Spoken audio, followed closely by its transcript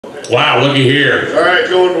Wow, looky here. All right,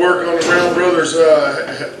 going to work on the Brown Brothers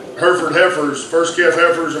Hereford heifers, first calf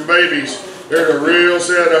heifers and babies. They're a real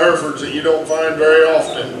set of Herefords that you don't find very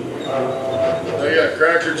often. They got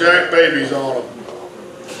Cracker Jack babies on them.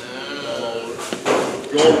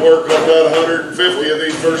 Going to work on about 150 of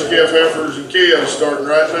these first calf heifers and calves starting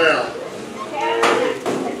right now.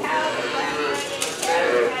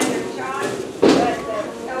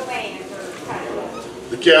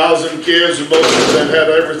 The cows and calves are both have had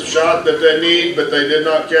every shot that they need, but they did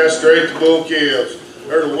not castrate the bull calves.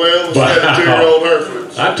 They're the well-fed 2-year-old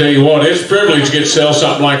Herefords. I tell you what, it's a privilege to get to sell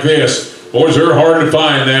something like this. Boys, they're hard to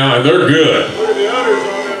find now, and they're good. Look at the udders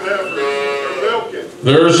on them heifers. They're milking.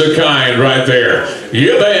 There's the kind right there.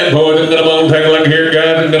 You bet, boys. I'm going to take a look here,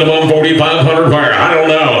 guys. I'm going to 4,500 fire. I don't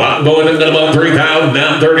know. I'm going to 3,000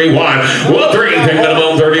 down 31. Well, 3, take it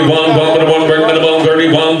on 31. Bump it 1, bring it on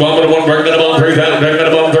 31. Bump it 1, bring it on 3,000. Take it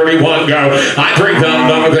on 31. Go. I 3,000.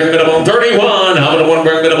 Bump it, take it on 31. How about 1,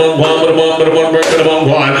 bring it on 1, but 1, but 1, bring it on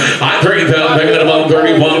 1. I 3,000. Take it on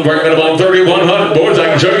 31. Bring it on 3,100. Boys,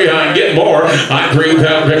 I can show you how I get more. I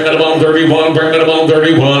 3,000. Take it on 31. Bring it on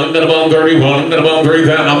 31. Get on 31. Get on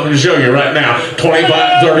 3,000. I'm going to show you right now.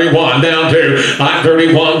 25, 31, down 2. I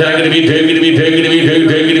 31, down to be 2, get to be 2, get to be 2,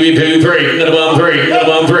 2, get to be 2, 3, get above 3, get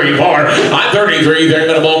above 3, 4. I 33, there,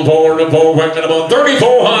 get above 4, get above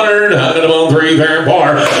 3,400, I get above 3, there, 4.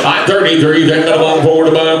 I 33, there, get above 4,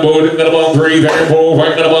 get above 3, there, 4,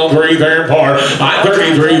 get above 3, there, 4. I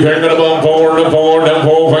 33, there, get above 4, get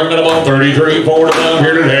above 33, 4 above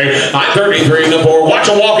here today. I 33, the 4. Watch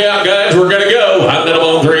them walk out, guys. We're gonna go. I get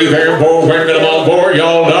above 3, there, 4, get above 4.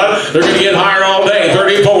 Y'all done? They're gonna get higher all day.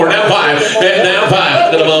 34, now 5, and now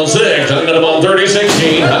 5, and I'm on 6, I'm on 30,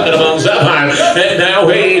 16, I'm on 7, and now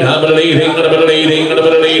 8, I'm leading, I'm leading,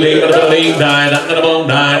 I'm leading, I'm leading, 9, I'm on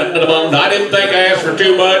 9, I'm on 9. I didn't think I asked for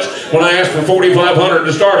too much when I asked for 4,500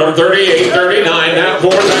 to start on 38, 39, now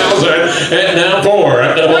 4,000, and now 4,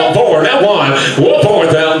 I'm on 4, now 1,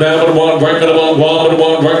 4,000, down to 1, bring it on 1,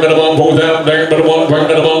 1, bring it on 4,000, there, but 1, bring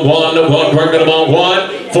it on 1, bring it on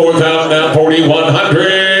 1, 4,000, now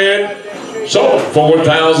 4,100. So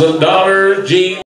 $4,000 G.